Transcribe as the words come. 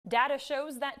Data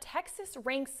shows that Texas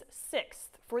ranks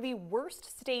 6th for the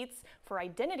worst states for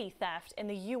identity theft in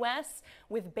the U.S.,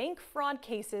 with bank fraud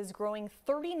cases growing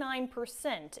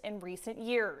 39% in recent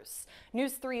years.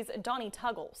 News 3's Donnie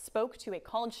Tuggle spoke to a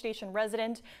College Station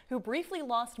resident who briefly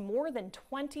lost more than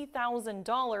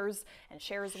 $20,000 and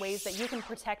shares ways that you can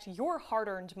protect your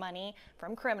hard-earned money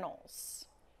from criminals.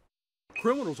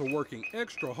 Criminals are working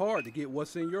extra hard to get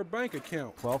what's in your bank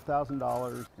account.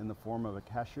 $12,000 in the form of a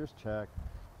cashier's check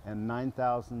and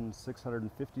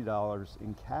 $9,650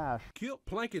 in cash. Kip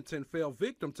Plankinton fell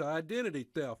victim to identity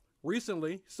theft.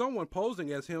 Recently, someone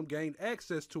posing as him gained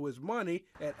access to his money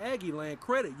at Aggieland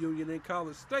Credit Union in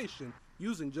College Station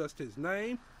using just his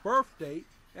name, birth date,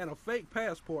 and a fake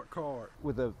passport card.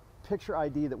 With a picture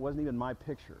ID that wasn't even my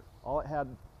picture. All it had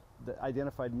that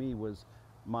identified me was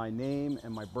my name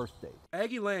and my birth date.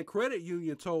 Aggieland Credit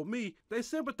Union told me they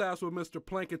sympathized with Mr.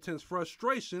 Plankinton's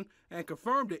frustration and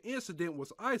confirmed the incident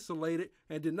was isolated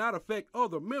and did not affect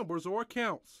other members or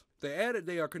accounts. They added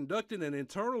they are conducting an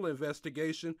internal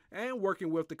investigation and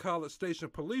working with the College Station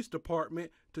Police Department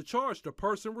to charge the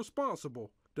person responsible.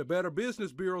 The Better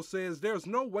Business Bureau says there's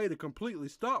no way to completely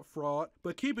stop fraud,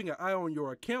 but keeping an eye on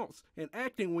your accounts and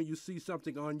acting when you see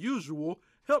something unusual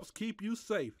helps keep you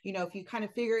safe. You know, if you kind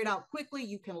of figure it out quickly,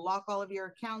 you can lock all of your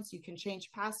accounts, you can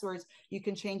change passwords, you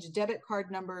can change debit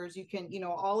card numbers, you can,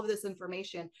 all of this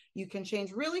information, you can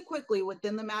change really quickly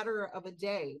within the matter of a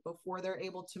day before they're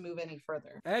able to move any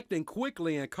further. Acting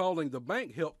quickly and calling the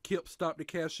bank helped Kip stop the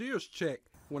cashier's check.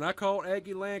 When I called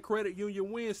Aggieland Credit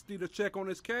Union Wednesday to check on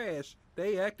his cash,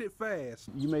 they acted fast.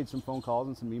 You made some phone calls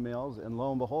and some emails, and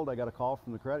lo and behold, I got a call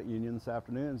from the credit union this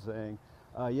afternoon saying,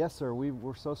 yes, sir,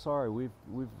 we're so sorry. We've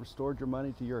restored your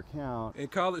money to your account. In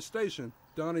College Station,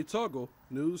 Donnie Tuggle,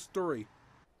 News 3.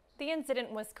 The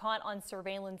incident was caught on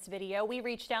surveillance video. We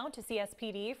reached out to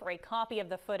CSPD for a copy of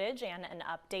the footage and an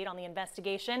update on the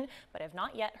investigation, but have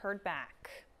not yet heard back.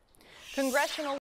 Congressional